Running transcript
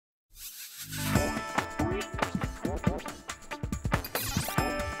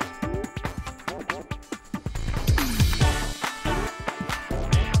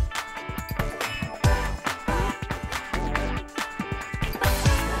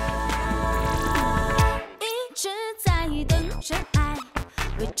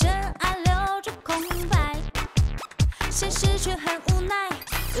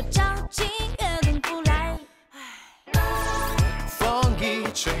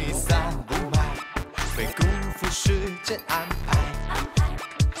会辜负时间安排。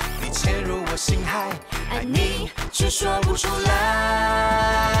你潜入我心海，爱你却说不出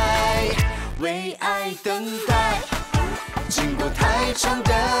来。为爱等待，经过太长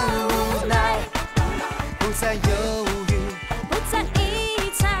的无奈，不再犹豫，不再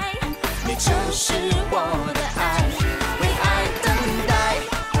疑猜，你就是我的爱。为爱等待，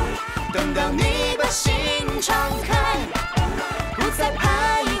等到你把心敞开，不再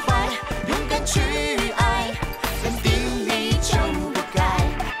徘徊，勇敢去爱，认定你就不该，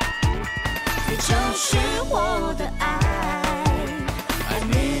你就是我的爱。I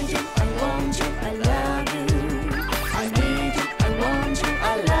need you, I want you, I love you. I need you, I want you, I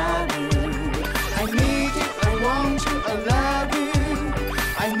love you. I need you, I want you, I love you.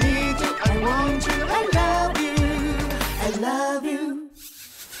 I need you, I want you, I love you. I love you.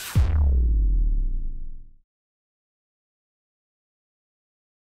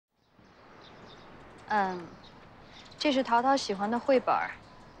 这是淘淘喜欢的绘本，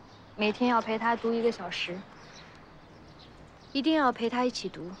每天要陪他读1个小时，一定要陪他一起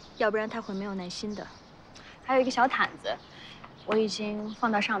读，要不然他会没有耐心的。还有一个小毯子，我已经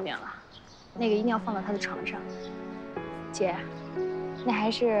放到上面了，那个一定要放到他的床上。姐，那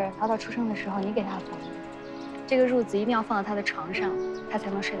还是淘淘出生的时候你给他放的，这个褥子一定要放到他的床上，他才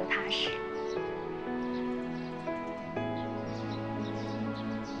能睡得踏实。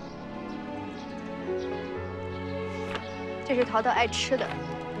 这是淘淘爱吃的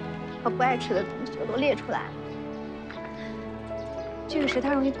和不爱吃的东西，我都列出来了。这个是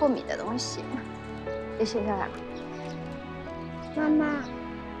他容易过敏的东西，也写下来了。妈妈，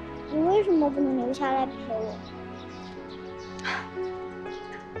你为什么不能留下来陪我？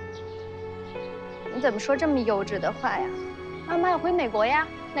你怎么说这么幼稚的话呀？妈妈要回美国呀，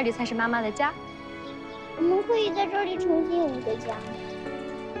那里才是妈妈的家。我们可以在这里重新有一个家。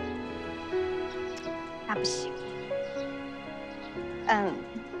那不行。 哎，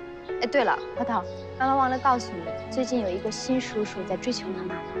对了，淘淘，妈妈忘了告诉你，最近有一个新叔叔在追求妈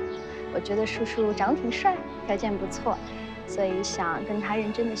妈呢。我觉得叔叔长得挺帅，条件不错，所以想跟他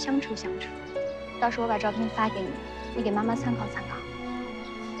认真的相处相处。到时候我把照片发给你，你给妈妈参考参考。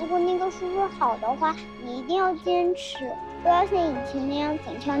如果那个叔叔好的话，你一定要坚持，不要像以前那样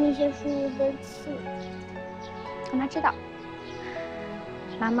总挑那些叔叔的刺。让他知道，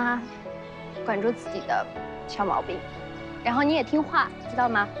妈妈管住自己的小毛病。 然后你也听话，知道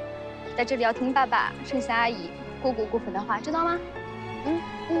吗？在这里要听爸爸、盛夏阿姨、姑姑、姑父的话，知道吗？嗯。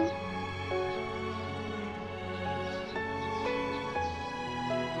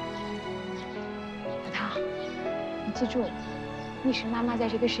淘淘，你记住，你是妈妈在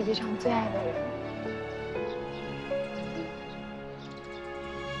这个世界上最爱的人。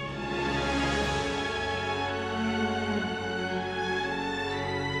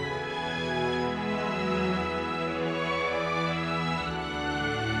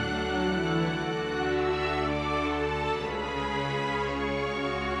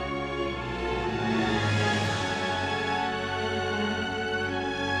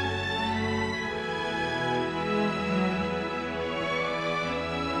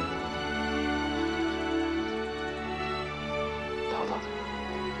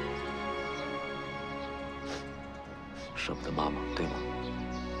 舍不得妈妈，对吗？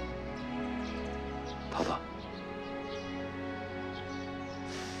淘淘，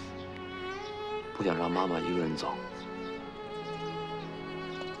不想让妈妈一个人走，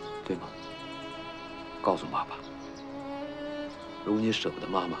对吗？告诉爸爸，如果你舍不得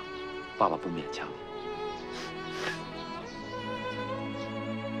妈妈，爸爸不勉强你。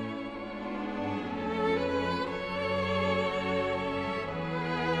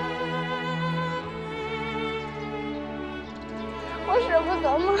 我舍不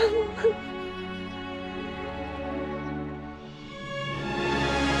得妈妈。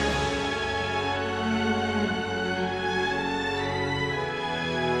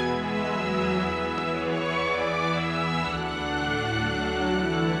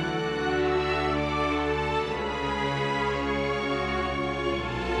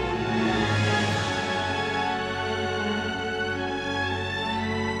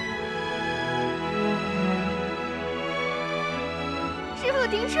师傅，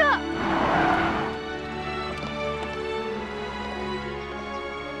停车！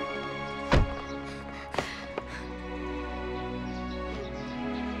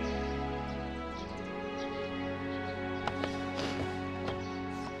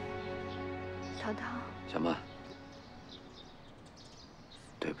淘淘，小曼，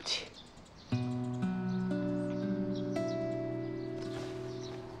对不起。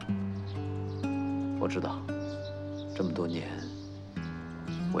我知道，这么多年。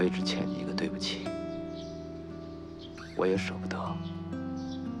 我一直欠你一个对不起，我也舍不得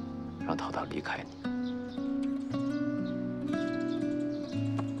让淘淘离开你。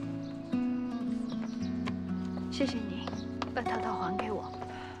谢谢你，把淘淘还给我。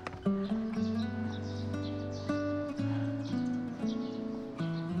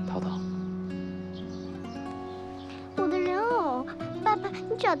淘淘，我的人偶，爸爸，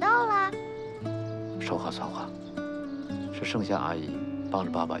你找到了？说话算话，是盛夏阿姨帮着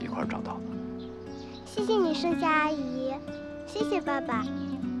爸爸一块儿找到的。谢谢你，盛夏阿姨，谢谢爸爸，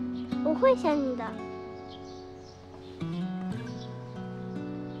我会想你的。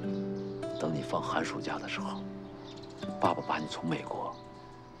等你放寒暑假的时候，爸爸把你从美国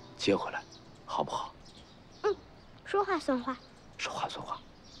接回来，好不好？嗯，说话算话。说话算话。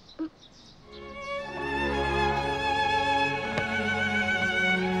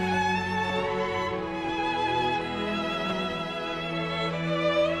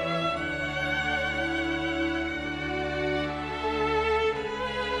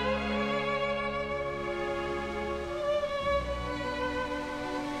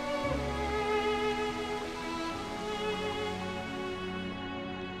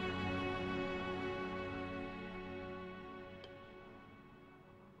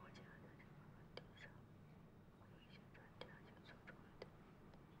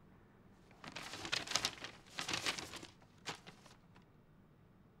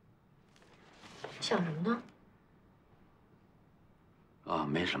想什么呢？啊，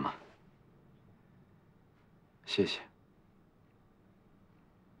没什么。谢谢。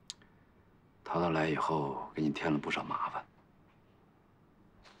淘淘来以后，给你添了不少麻烦。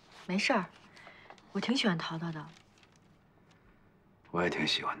没事儿，我挺喜欢淘淘的。我也挺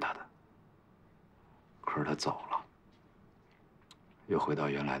喜欢他的。可是他走了，又回到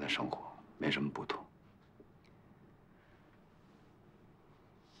原来的生活，没什么不同。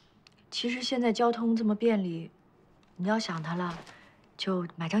其实现在交通这么便利，你要想他了，就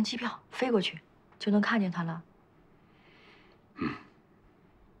买张机票飞过去，就能看见他了。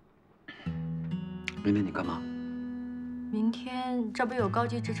明天你干嘛？明天这不有高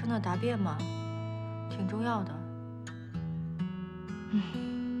级职称的答辩吗？挺重要的。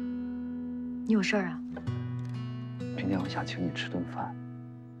你有事儿啊？明天我想请你吃顿饭。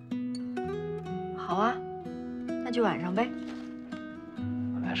好啊，那就晚上呗。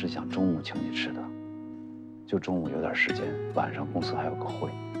本来是想中午请你吃的，就中午有点时间，晚上公司还有个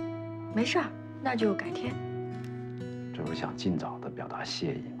会。没事儿，那就改天。这不是想尽早的表达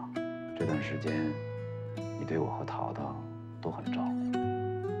谢意吗？这段时间，你对我和淘淘都很照顾。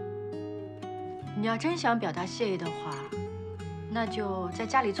你要真想表达谢意的话，那就在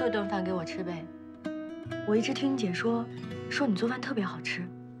家里做一顿饭给我吃呗。我一直听你姐说你做饭特别好吃，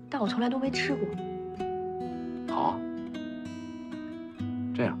但我从来都没吃过。好啊，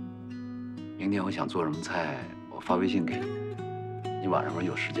这样，明天我想做什么菜，我发微信给你。你晚上不是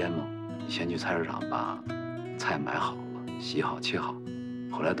有时间吗？你先去菜市场把菜买好了，洗好切好，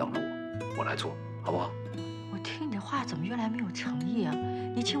回来等着我来做，好不好？我听你这话怎么越来没有诚意啊？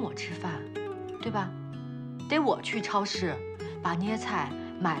你请我吃饭，对吧？得我去超市把那些菜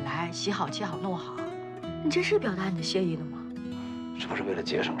买来，洗好切好弄好。你这是表达你的谢意的吗？这不是为了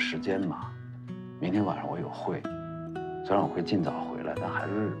节省时间吗？明天晚上我有会，虽然我会尽早回来，但还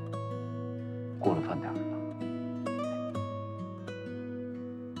是过了饭点呢。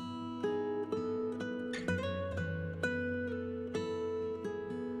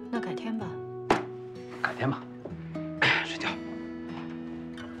那改天吧。改天吧。睡觉。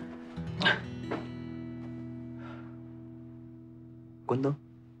关灯。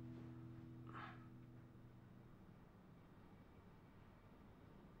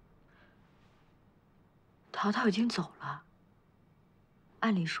淘淘已经走了。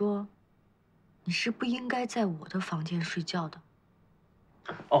按理说，你是不应该在我的房间睡觉的。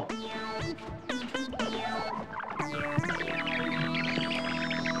哦。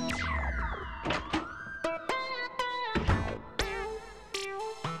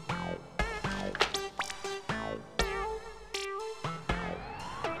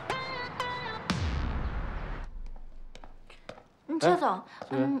车总，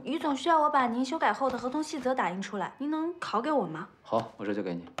于总需要我把您修改后的合同细则打印出来，您能拷给我吗？好，我这就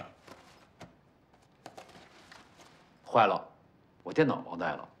给你。坏了，我电脑忘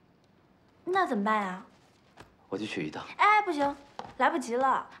带了。那怎么办呀？我去取一趟。哎，不行，来不及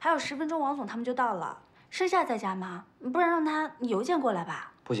了，还有10分钟，王总他们就到了。盛夏在家吗？不然让他邮件过来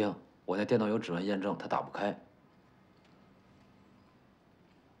吧。不行，我那电脑有指纹验证，它打不开。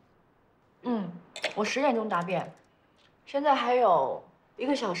我10点钟答辩。现在还有1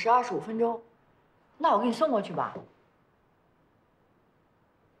个小时25分钟，那我给你送过去吧。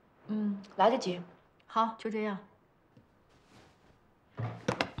来得及。好，就这样。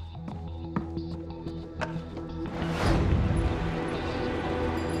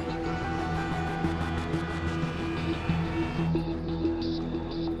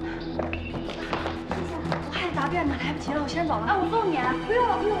便呢，来不及了，我先走了。哎，我送你。不用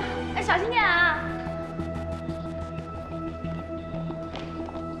了，不用了。哎，小心点啊！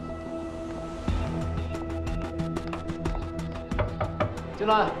进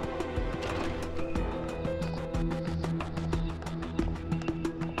来。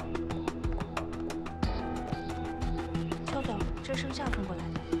邱总，这是盛夏送过来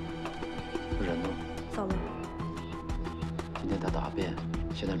的。人呢？走了。今天他答辩，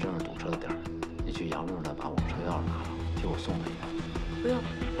现在正是堵车的点儿。你去杨路那把我车钥匙拿了，替我送他一个。不用，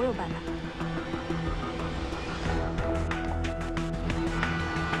我有办法。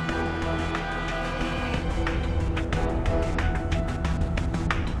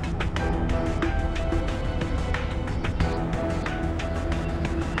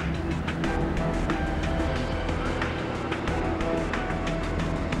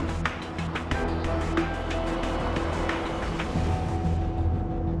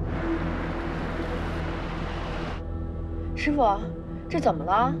师傅，这怎么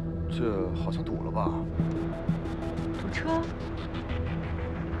了？这好像堵了吧？堵车？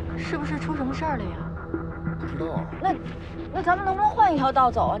是不是出什么事儿了呀？不知道。那咱们能不能换一条道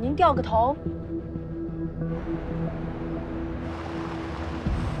走啊？您掉个头。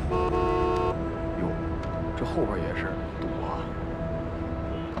哟，这后边也是堵啊！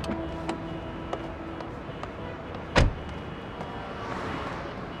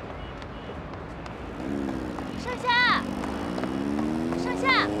盛夏，盛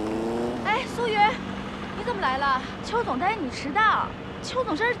夏，哎，苏雨，你怎么来了？邱总担心你迟到。邱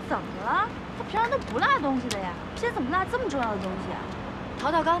总这是怎么了？他平常都不落东西的呀，今天怎么落这么重要的东西啊？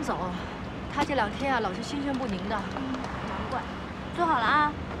淘淘刚走，他这2天啊老是心神不宁的。难怪。坐好了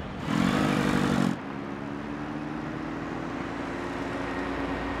啊。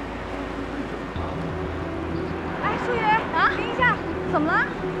哎，舒雨啊，停一下，怎么了？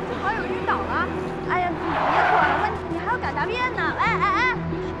这好友晕倒了。哎呀，你别管了，你还要赶答辩呢。哎。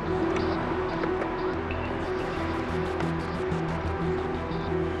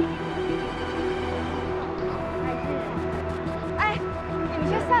哎，你们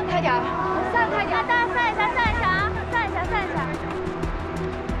先散开点儿，散开点儿。大家散一下啊，散一下。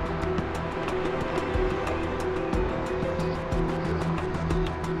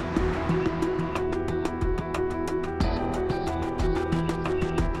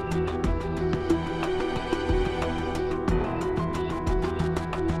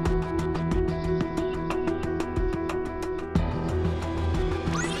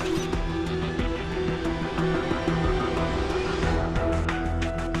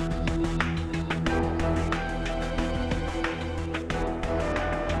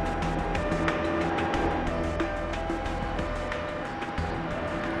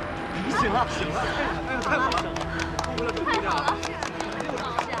醒了！哎呀，太好了！太好了！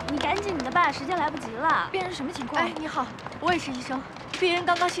你赶紧你的吧，时间来不及了。病人什么情况？哎，你好，我也是医生。病人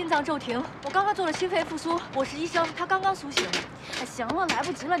刚刚心脏骤停，我刚刚做了心肺复苏。我是医生，他刚刚苏醒。哎，行了，来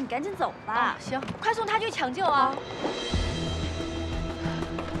不及了，你赶紧走吧。行，快送他去抢救啊！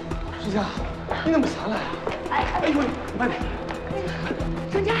盛夏，你怎么才来啊？哎呦，你慢点。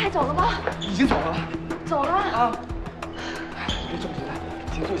人家还走了吗？已经走了。走了啊！别着急，来，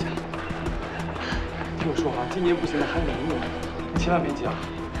请坐下。听我说啊，今年不行的还有2年，你千万别急啊。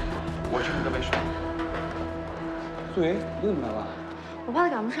我去给他喂水。素云，你怎么来了？我怕他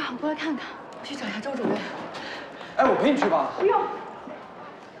赶不上，我过来看看。我去找一下周主任。哎，我陪你去吧。不用。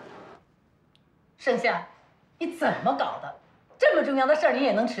盛夏，你怎么搞的？这么重要的事儿你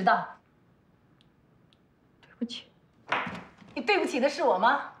也能迟到？对不起。你对不起的是我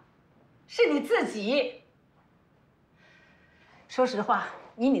吗？是你自己。说实话，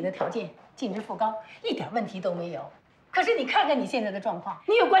以你的条件，尽职复高，一点问题都没有。可是你看看你现在的状况，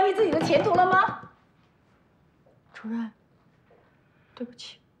你有关系自己的前途了吗？主任，对不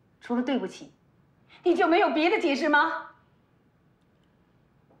起。除了对不起，你就没有别的解释吗？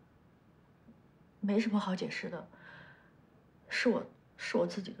没什么好解释的，是我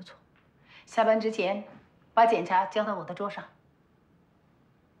自己的错。下班之前，把检查交到我的桌上。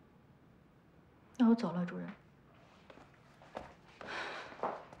那我走了，主任。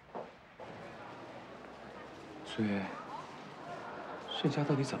素云，盛夏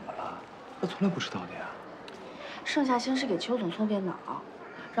到底怎么了？他从来不迟到的呀。盛夏先是给邱总送电脑，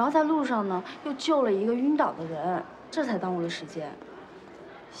然后在路上呢又救了一个晕倒的人，这才耽误了时间。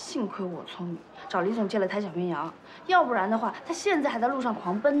幸亏我聪明，找李总借了台小绵羊，要不然的话，他现在还在路上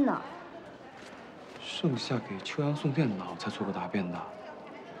狂奔呢。盛夏给秋阳送电脑才做个答辩的，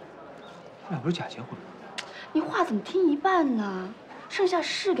他俩不是假结婚吗？你话怎么听一半呢？盛夏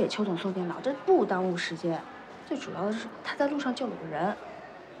是给邱总送电脑，这不耽误时间。最主要的是他在路上救了个人。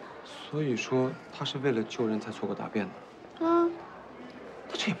所以说他是为了救人才错过答辩的。嗯，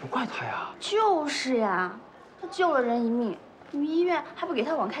那这也不怪他呀。就是呀，他救了人一命，你们医院还不给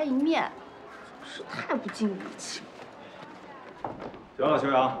他网开一面，是太不近人情。行了，秋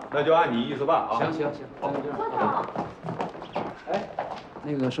阳，那就按你意思办啊。行，好，科长，哎，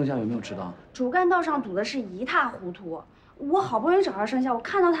那个盛夏有没有迟到？主干道上堵得是一塌糊涂，我好不容易找到盛夏，我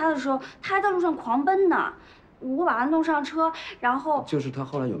看到他的时候，他还在路上狂奔呢。我把他弄上车，然后就是他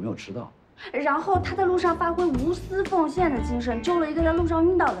后来有没有迟到？然后他在路上发挥无私奉献的精神，救了一个在路上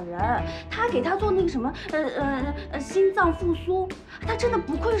晕倒的人。他给他做那个什么心脏复苏，他真的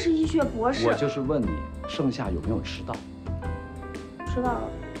不愧是医学博士。我就是问你，盛夏有没有迟到？迟到了。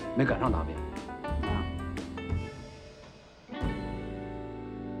没赶上答辩。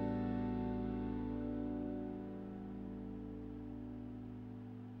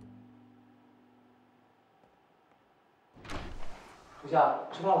初夏，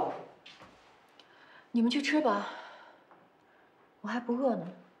吃饭了。你们去吃吧，我还不饿呢。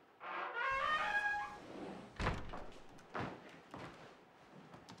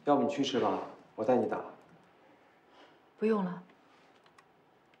要不你去吃吧，我带你打。不用了。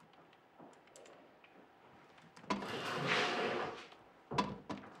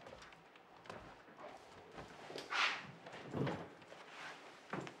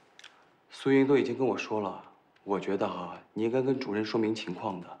苏英都已经跟我说了，我觉得你应该跟主任说明情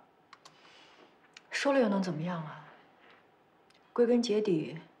况的。说了又能怎么样啊？归根结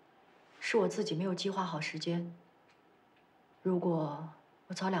底，是我自己没有计划好时间。如果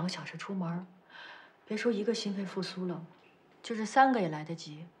我早2个小时出门，别说1个心肺复苏了，就是3个也来得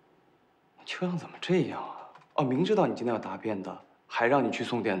及。秋阳怎么这样啊？哦，明知道你今天要答辩的，还让你去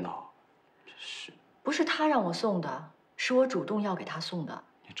送电脑，这是……不是他让我送的，是我主动要给他送的。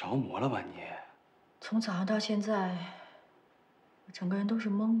你着魔了吧你？从早上到现在，我整个人都是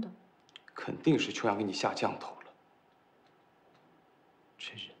懵的。肯定是秋阳给你下降头了。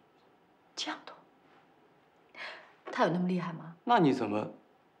这人，降头？他有那么厉害吗？那你怎么？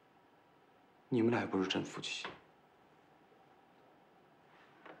你们俩又不是真夫妻。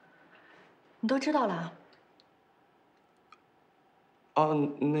你都知道了。啊，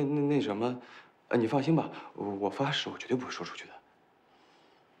那什么，你放心吧，我发誓，我绝对不会说出去的。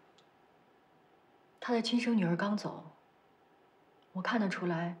他的亲生女儿刚走，我看得出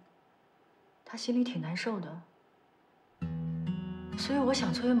来，他心里挺难受的。所以我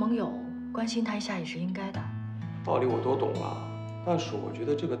想作为盟友，关心他一下也是应该的。道理我都懂了，但是我觉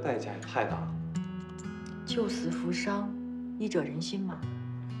得这个代价也太大了。救死扶伤，医者仁心嘛。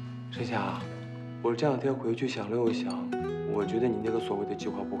盛夏，我这2天回去想了又想，我觉得你那个所谓的计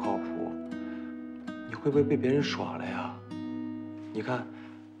划不靠谱，你会不会被别人耍了呀？你看，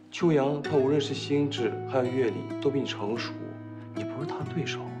秋阳他无论是心智还有阅历都比你成熟，你不是他对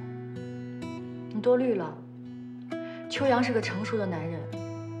手。你多虑了。秋阳是个成熟的男人，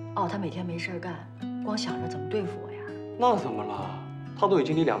他每天没事干，光想着怎么对付我呀。那怎么了？他都已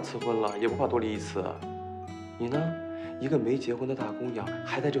经离2次婚了，也不怕多离1次。你呢？一个没结婚的大姑娘，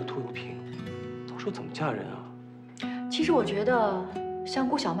还带这个拖油瓶，到时候怎么嫁人啊？其实我觉得像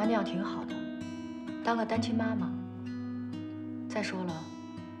顾小曼那样挺好的，当个单亲妈妈。再说了，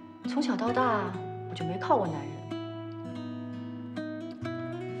从小到大我就没靠过男人。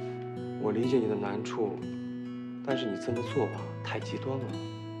我理解你的难处，但是你这么做吧，太极端了。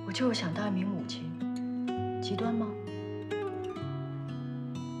我就是想当一名母亲，极端吗？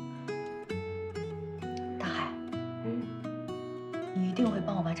大海，你一定会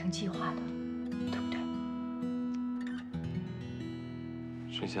帮我完成计划的，对不对？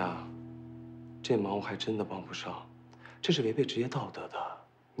盛夏，这忙我还真的帮不上，这是违背职业道德的。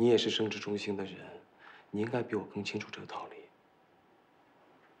你也是生殖中心的人，你应该比我更清楚这个道理。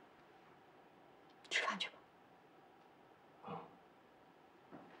吃饭去吧。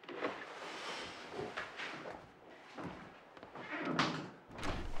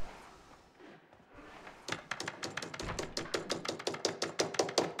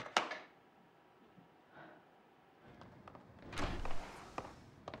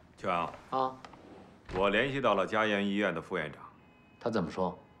秋阳啊，我联系到了嘉研医院的副院长，他怎么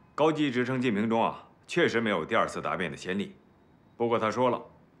说？高级职称竞评中确实没有第2次答辩的先例。不过他说了，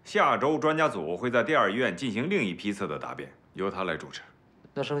下周专家组会在第2医院进行另一批次的答辩，由他来主持。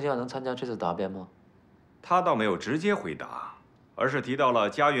那盛夏能参加这次答辩吗？他倒没有直接回答，而是提到了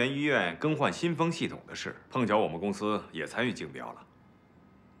嘉园医院更换新风系统的事，碰巧我们公司也参与竞标了。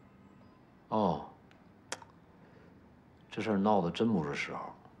哦，这事儿闹得真不是时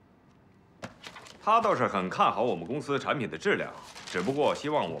候。他倒是很看好我们公司产品的质量，只不过希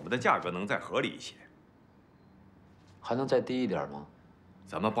望我们的价格能再合理一些。还能再低一点吗？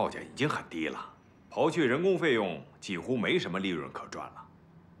咱们报价已经很低了，刨去人工费用，几乎没什么利润可赚了。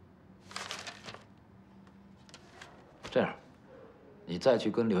这样，你再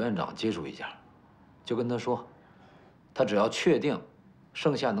去跟刘院长接触一下，就跟他说，他只要确定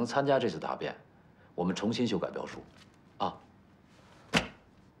盛夏能参加这次答辩，我们重新修改标书，啊，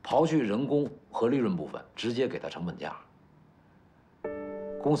刨去人工和利润部分，直接给他成本价。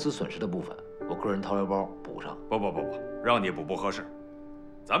公司损失的部分，我个人掏腰包补上。不，让你补不合适，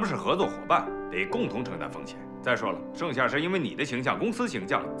咱们是合作伙伴，得共同承担风险。再说了，盛夏是因为你的形象、公司形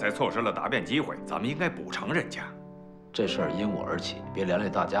象才错失了答辩机会，咱们应该补偿人家。这事儿因我而起，别连累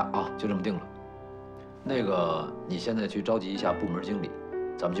大家啊！就这么定了。那个，你现在去召集一下部门经理，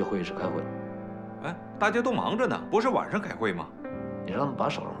咱们去会议室开会。哎，大家都忙着呢，不是晚上开会吗？你让他们把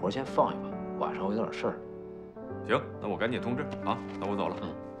手上活先放一放，晚上我有点事儿。行，那我赶紧通知啊，那我走了。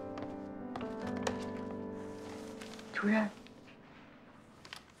主任，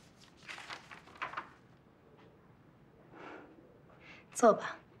坐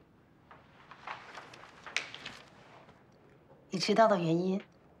吧。你迟到的原因，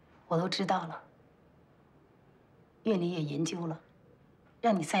我都知道了。院里也研究了，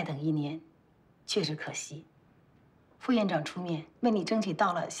让你再等1年，确实可惜。副院长出面为你争取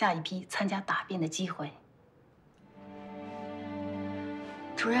到了下一批参加答辩的机会。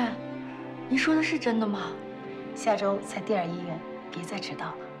主任，您说的是真的吗？下周在第2医院，别再迟到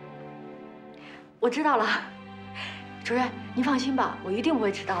了。我知道了，主任，您放心吧，我一定不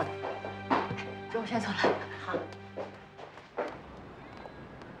会迟到的。主任，我先走了。好。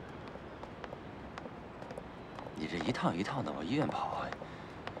你这一趟一趟的往医院跑，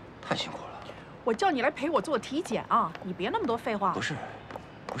太辛苦了。我叫你来陪我做体检啊，你别那么多废话。不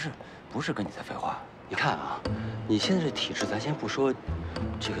是跟你在废话。你看啊，你现在这体质，咱先不说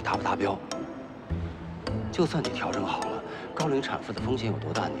这个达不达标，就算你调整好了，高龄产妇的风险有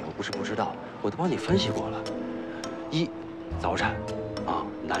多大，你又不是不知道，我都帮你分析过了。一，早产，啊，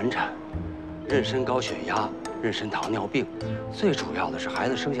难产，妊娠高血压，妊娠糖尿病，最主要的是孩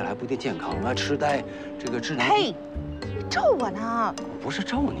子生下来不一定健康，啊，痴呆，这个智能。嘿，你咒我呢？我不是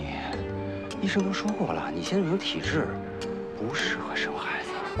咒你，医生都说过了，你现在这种体质不适合生孩子。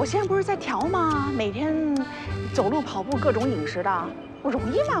我现在不是在调吗？每天走路、跑步，各种饮食的，我容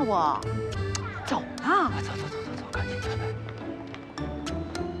易吗？我走啊！走，赶紧去。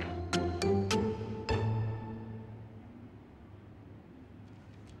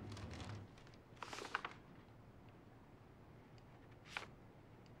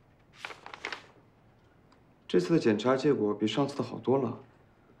这次的检查结果比上次的好多了。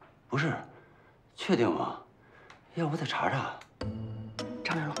不是，确定吗？要不再查查？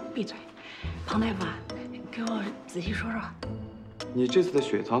张振龙，闭嘴！庞大夫，给我仔细说说。你这次的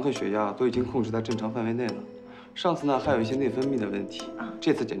血糖和血压都已经控制在正常范围内了。上次呢还有一些内分泌的问题，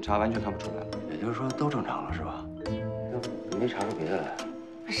这次检查完全看不出来了。也就是说都正常了是吧？你没查出别的来？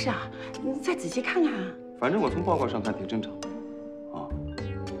是啊，你再仔细看看。反正我从报告上看挺正常。哦，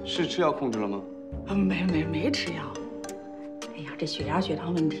是吃药控制了吗？没吃药。哎呀，这血压、血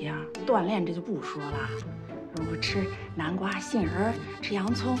糖问题啊，锻炼这就不说了。我吃南瓜、杏仁，吃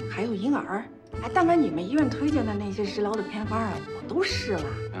洋葱，还有银耳。哎，但凡你们医院推荐的那些食疗的偏方啊，我都试了。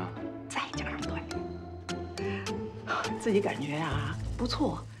再加上锻炼，自己感觉啊不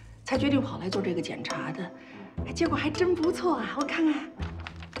错，才决定跑来做这个检查的。哎，结果还真不错啊！我看看。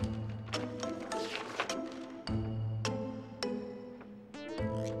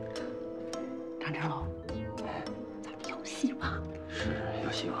张成龙，咱们有戏吗？是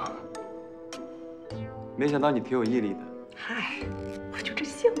有希望。没想到你挺有毅力的。嗨，我就这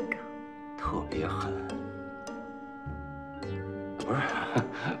性格。特别狠。不是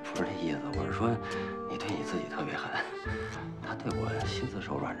这意思，我是说，你对你自己特别狠，他对我心慈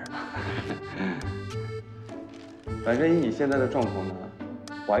手软着呢。反正以你现在的状况呢，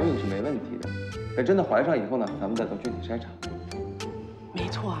怀孕是没问题的。等真的怀上以后呢，咱们再做具体筛查。没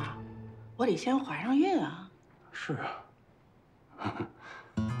错啊，我得先怀上孕啊。是啊。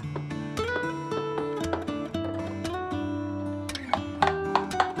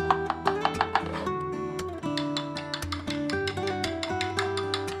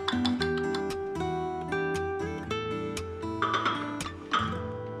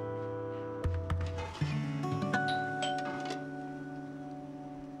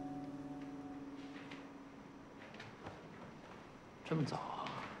这么早啊？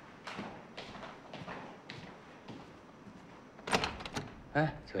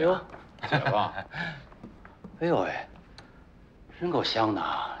哎，秋阳，起来吧。哎呦喂，真够香的，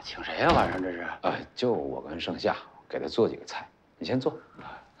请谁呀？晚上这是？哎，就我跟盛夏，给他做几个菜，你先坐。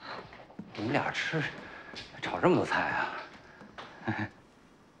你们俩吃，炒这么多菜啊？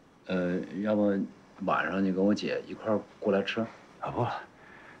要不晚上你跟我姐一块儿过来吃？啊，不了，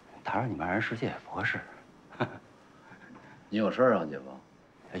打扰你们二人世界不合适。你有事儿啊，姐夫？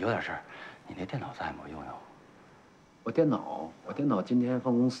有点事儿，你那电脑在吗？我用用。我电脑今天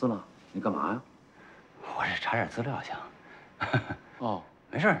放公司了。你干嘛呀？我是查点资料想。哦，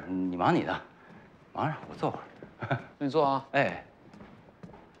没事，你忙你的，忙着，我坐会儿。那你坐啊。哎，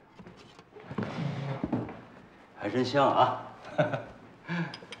还真香啊！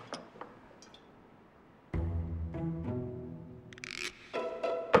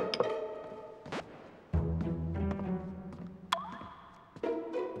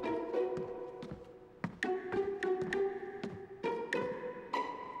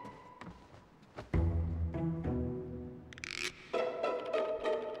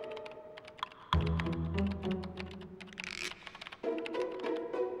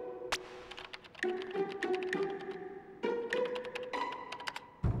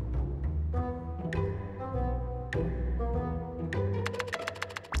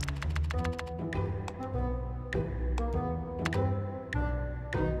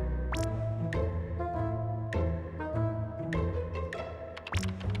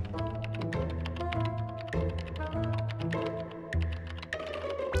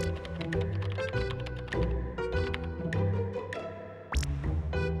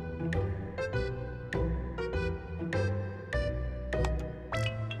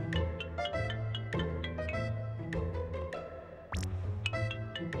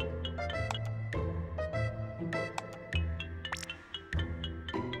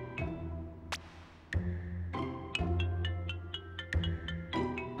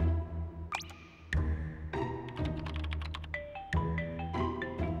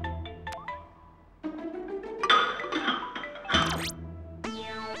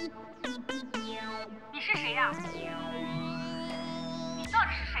你到底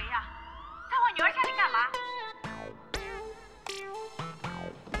是谁呀？在我女儿家里干嘛？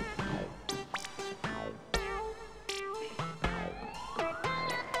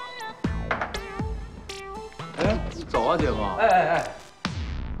哎，走啊，姐夫。哎。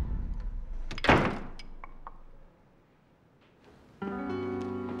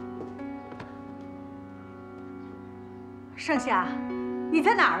盛夏，你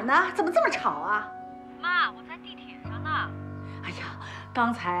在哪儿呢？怎么这么吵啊？妈，我在地铁上呢。哎呀，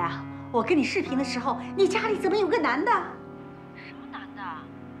刚才啊，我跟你视频的时候，你家里怎么有个男的？什么男的？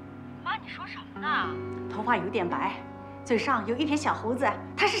妈，你说什么呢？头发有点白，嘴上有一撇小胡子，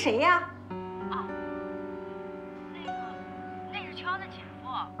他是谁呀？哦，那是秋阳的姐夫。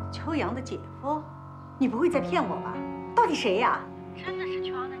秋阳的姐夫？你不会在骗我吧？到底谁呀？真的是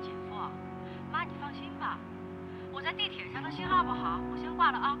秋阳的姐夫。妈，你放心吧。我在地铁上的信号不好，我先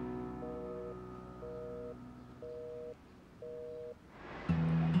挂了啊。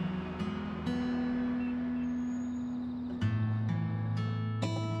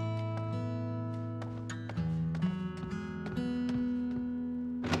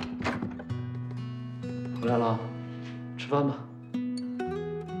回来了，吃饭吧，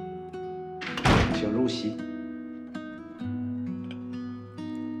请入席。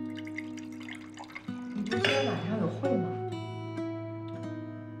你不是今天晚上有会吗？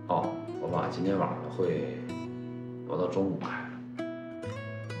哦，我把今天晚上的会挪到中午开了。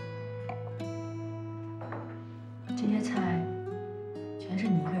这些菜全是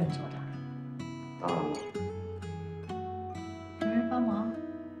你一个人做的？当然了，有人帮忙？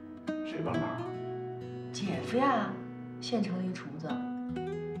谁帮忙啊？姐夫呀，现成的一个厨子。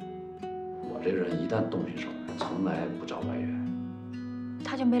我这人一旦动起手来，从来不找外援。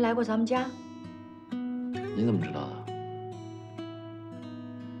他就没来过咱们家？你怎么知道的？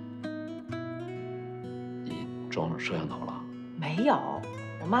你装上摄像头了？没有，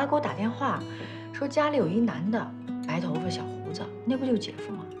我妈给我打电话，说家里有一男的，白头发小胡子，那不就是姐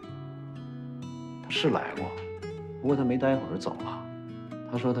夫吗？他是来过，不过他没待一会儿就走了。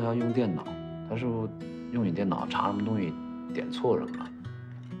他说他要用电脑，他是不是用你电脑查什么东西点错什么了？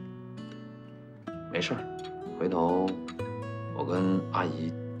没事儿，回头我跟阿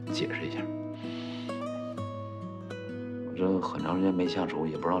姨解释一下。我这很长时间没下厨，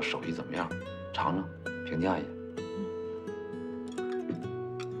也不知道手艺怎么样，尝尝，评价一下。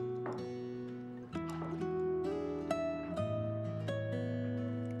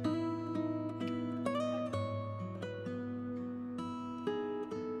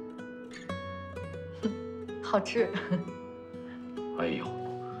好吃。哎呦，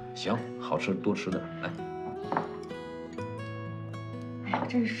行，好吃多吃点，来。哎呀，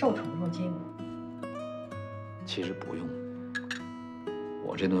真是受宠若惊。其实不用，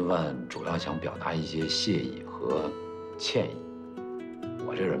我这顿饭主要想表达一些谢意和歉意。我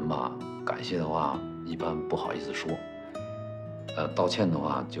我这人吧，感谢的话一般不好意思说，道歉的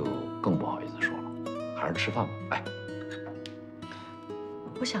话就更不好意思说了。还是吃饭吧，来。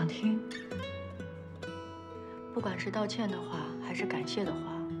我想听，不管是道歉的话，还是感谢的话，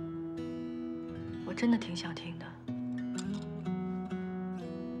我真的挺想听的。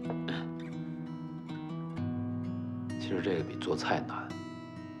其实这个比做菜难。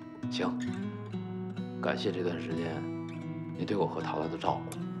行，感谢这段时间你对我和淘淘的照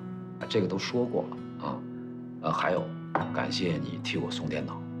顾，这个都说过了啊。还有，感谢你替我送电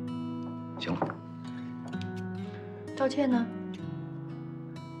脑。行了。道歉呢？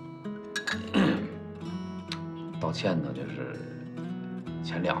道歉呢，就是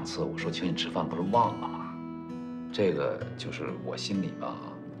前2次我说请你吃饭，不是忘了吗？这个就是我心里吧。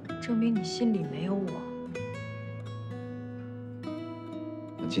证明你心里没有我。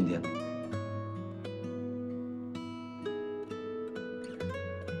那今天呢？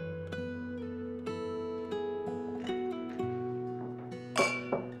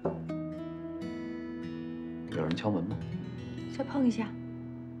有人敲门吗？再碰一下。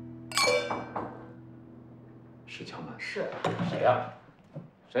是敲门。是。谁呀？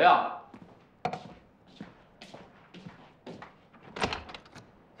谁呀？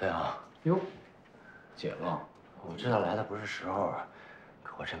对啊。哟，姐夫，我知道来的不是时候，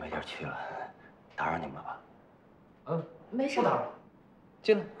可我真没地儿去了，打扰你们了吧？没事。不打扰。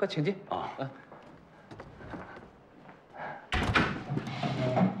进来，快请进啊。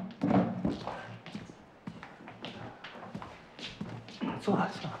坐吧，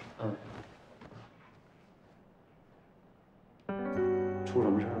坐吧。出什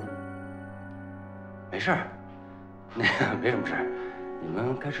么事儿了？没事儿，那个没什么事儿，你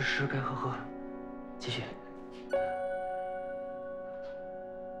们该吃吃，该喝喝，继续。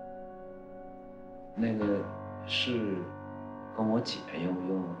那个是跟我姐又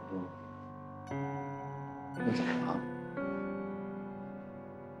怎么了？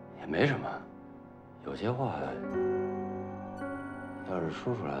也没什么，有些话要是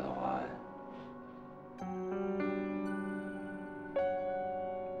说出来的话，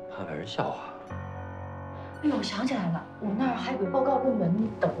怕被人笑话。哎呦，我想起来了，我们那儿还有个报告论文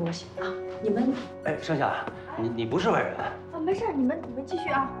等着我写啊。你们，哎，盛夏，你不是外人啊？没事，你们继续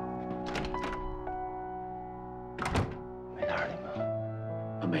啊。没打扰你们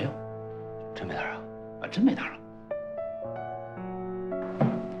啊？没有，真没打扰啊，真没打扰。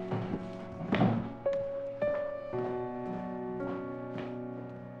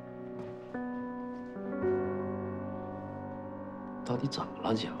到底怎么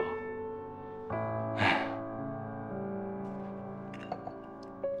了，姐夫？哎，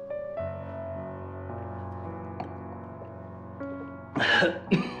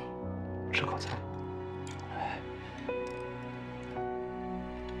吃口菜。哎，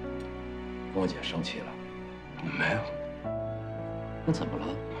跟我姐生气了？没有。那怎么了？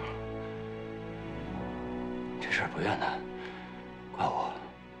这事儿不怨她，怪我。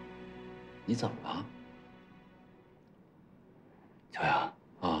你怎么了？秋阳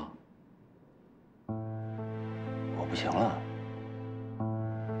啊，我不行了，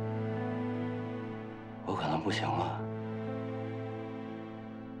我可能不行了。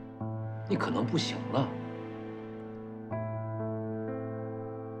你可能不行了，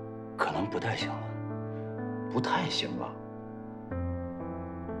可能不太行了，不太行了。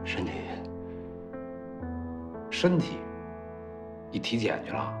身体，你体检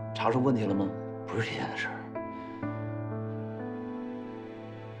去了？查出问题了吗？不是体检的事儿。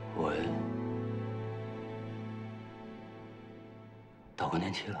我到更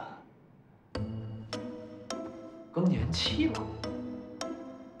年期了。更年期了？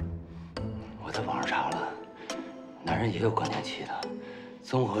我在网上查了，男人也有更年期的，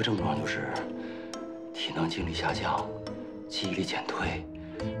综合症状就是体能精力下降、记忆力减退、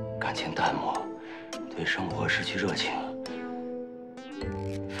感情淡漠、对生活失去热情、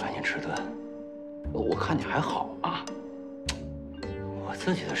反应迟钝。我看你还好啊。我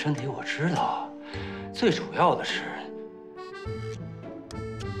自己的身体我知道，最主要的是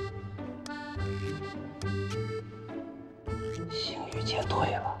性欲减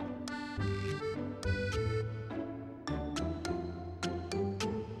退了。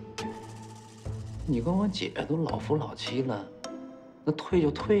你跟我姐都老夫老妻了，那退就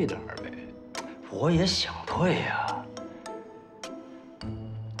退点儿呗。我也想退呀，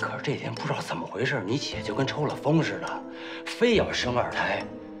可是这天不知道怎么回事，你姐就跟抽了风似的，非要生2胎。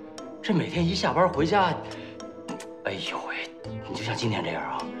这每天一下班回家，哎呦喂，你就像今天这样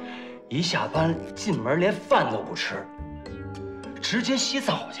啊，一下班进门连饭都不吃，直接洗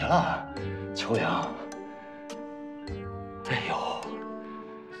澡去了。秋阳，哎呦，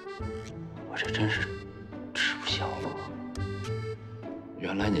我这真是吃不消了。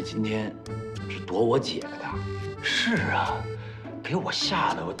原来你今天是躲我姐的。是啊，给我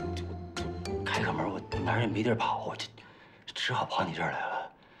吓得我开个门，我哪儿也没地儿跑，我这只好跑你这儿来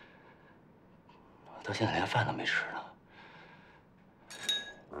了。我到现在连饭都没吃呢。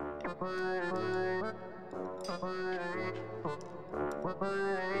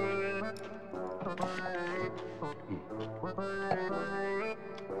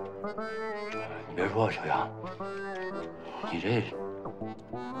你别说，秋阳，你这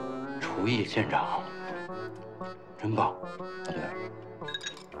厨艺见长，真棒。对，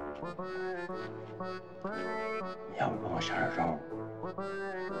你要不帮我想点招，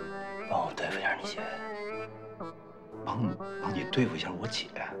帮我对付一下你姐？帮你对付一下我姐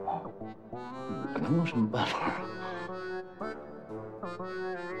啊？我能有什么办法啊？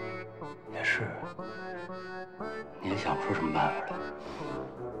也是，你也想不出什么办法来。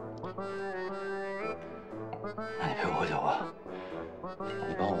那你陪我喝酒吧，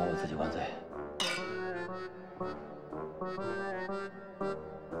你帮我把我自己灌醉。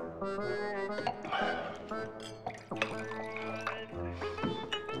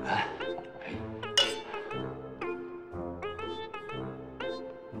来，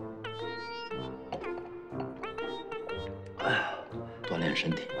哎呀，锻炼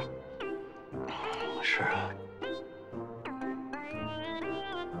身体吧。是啊。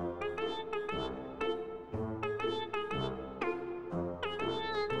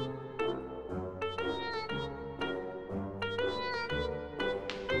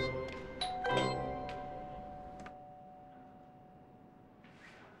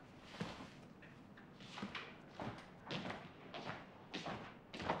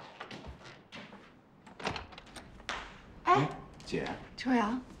哎，姐，秋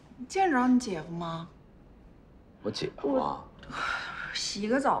阳，你见着你姐夫吗？我姐夫啊，洗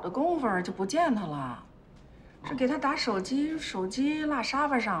个澡的功夫就不见他了，是给他打手机，手机落沙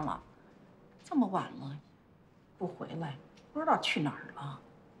发上了，这么晚了不回来，不知道去哪儿了。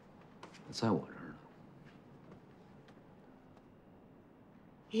在我这儿呢。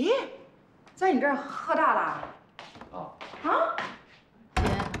咦，在你这儿喝大了？啊？啊？姐，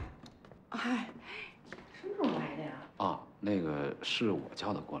哎，什么时候来的呀？啊，那个是我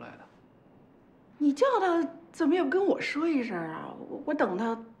叫他过来的。你叫他怎么也不跟我说一声啊？我等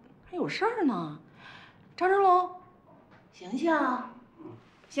他还有事儿呢。张成龙，醒醒，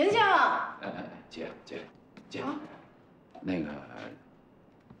醒醒！姐，那个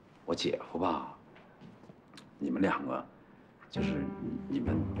我姐夫吧，你们两个就是你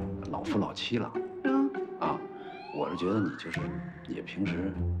们老夫老妻了。啊，我是觉得你就是也平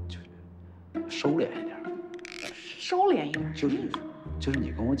时就收敛一点。收敛一点，就是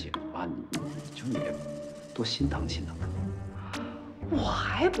你跟我姐夫吧，你也多心疼心疼他。我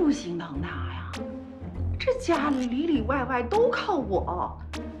还不心疼他呀？这家里里里外外都靠我，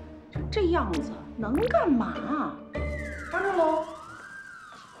这样子能干嘛？张成龙，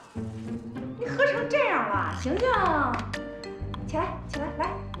你喝成这样了，醒醒！起来，起来，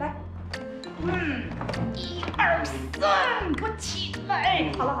来，1、2、3，给我起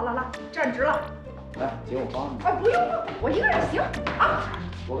来！好了，站直了。来，姐，我帮你。哎，不用，我一个人行啊。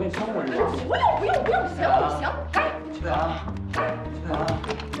我给你撑过去吧。不用，行，来。秋阳，啊，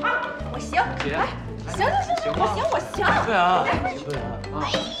我行。姐，来，行，我行。秋阳，秋阳，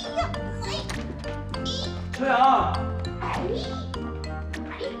秋阳，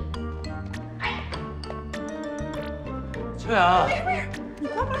秋阳，不是，你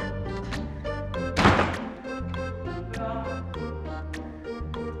关门。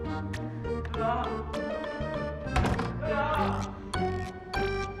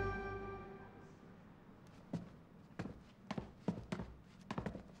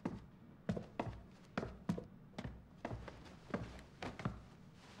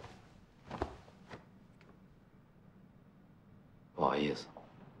不好意思，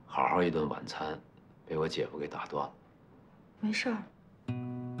好好一顿晚餐，被我姐夫给打断了。没事儿，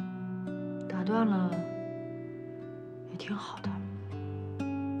打断了也挺好的。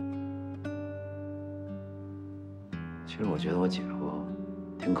其实我觉得我姐夫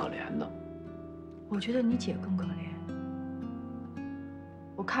挺可怜的。我觉得你姐更可怜。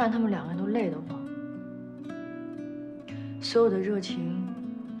我看着他们两个人都累得慌，所有的热情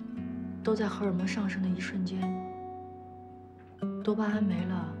都在荷尔蒙上升的一瞬间，多巴胺没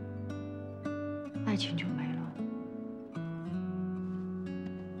了，爱情就没了。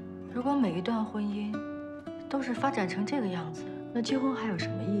如果每一段婚姻都是发展成这个样子，那结婚还有什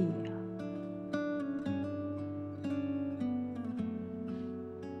么意义啊？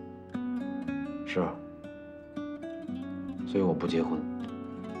是啊，所以我不结婚。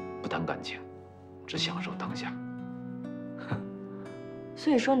谈感情，只享受当下。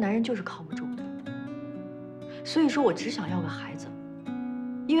所以说，男人就是靠不住。所以说我只想要个孩子，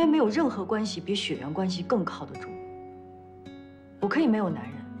因为没有任何关系比血缘关系更靠得住。我可以没有男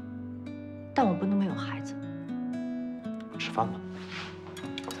人，但我不能没有孩子。吃饭吧，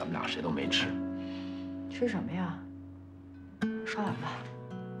咱们俩谁都没吃。吃什么呀？刷碗吧。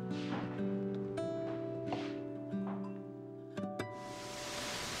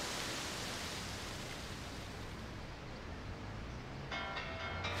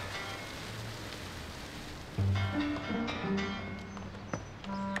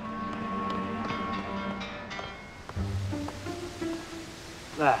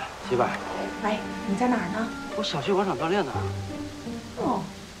喂，媳妇儿。喂，你在哪儿呢？我小区广场锻炼呢。哦，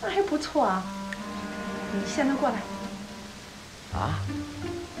那还不错啊。你现在过来。啊？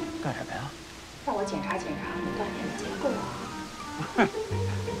干什么呀？让我检查检查你锻炼的结构啊。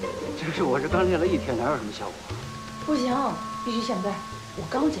这是我这刚练了1天，哪有什么效果？不行，必须现在。我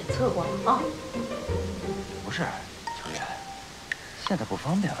刚检测过了啊。不是，秋月，现在不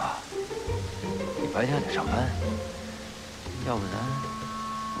方便吧？你白天还得上班，要不咱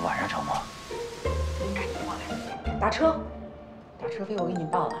晚上成吗？赶紧过来，打车，打车费我给你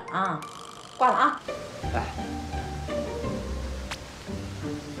报了啊。挂了啊。哎。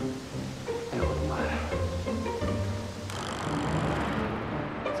哎呦我的妈呀！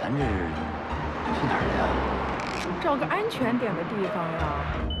咱这是去哪儿去呀？找个安全点的地方呀，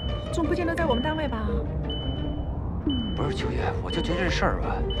总不见得在我们单位吧？不是秋月，我就觉得这事儿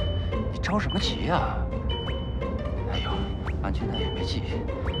吧，你着什么急呀？哎呦，安全带也没系，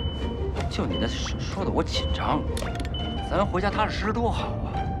就你那说的我紧张。咱回家踏踏实实多好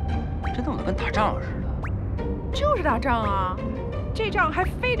啊，这弄得跟打仗似的。就是打仗啊，这仗还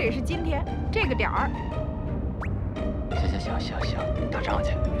非得是今天这个点儿。行，打仗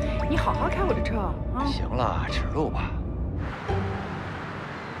去。你好好开我的车啊。行了，指路吧。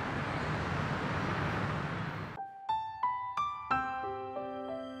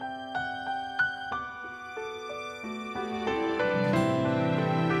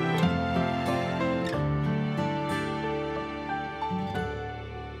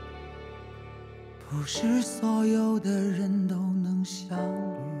不是所有的人都能相遇，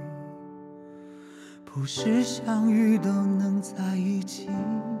不是相遇都能在一起，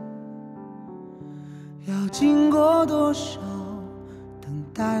要经过多少等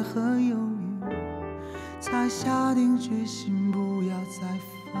待和犹豫，才下定决心不要再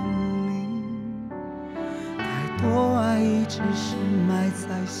分离。太多爱一直是埋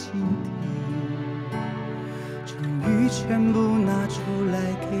在心底，终于全部拿出来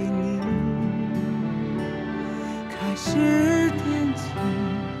给你。开始惦记，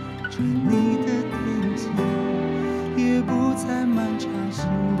追你的惦记，也不再漫长，心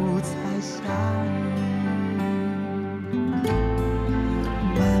不再下雨。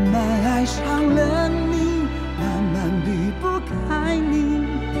慢慢爱上了你，慢慢离不开你，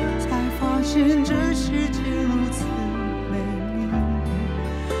才发现这世界如此美丽。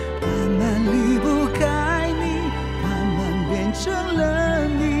慢慢离不开你，慢慢变成了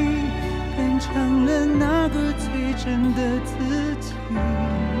你，变成了那个最真的自己。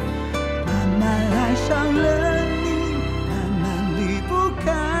慢慢爱上了你，慢慢离不开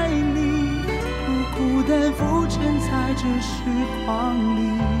你，不孤单浮沉在这时光里。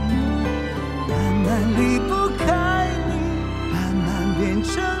慢慢离不开你，慢慢变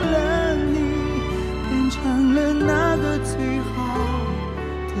成了你，变成了那个最好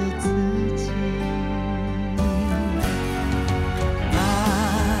的自己。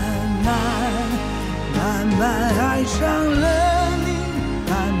慢慢爱上了你，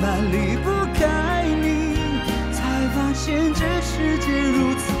慢慢离不开你，才发现这世界如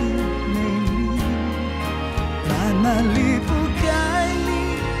此美丽。慢慢离不开你，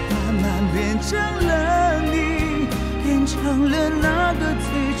慢慢变成了你，变成了那个最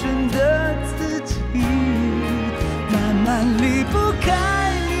真的自己。慢慢离不开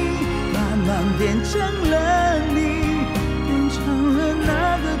你，慢慢变成了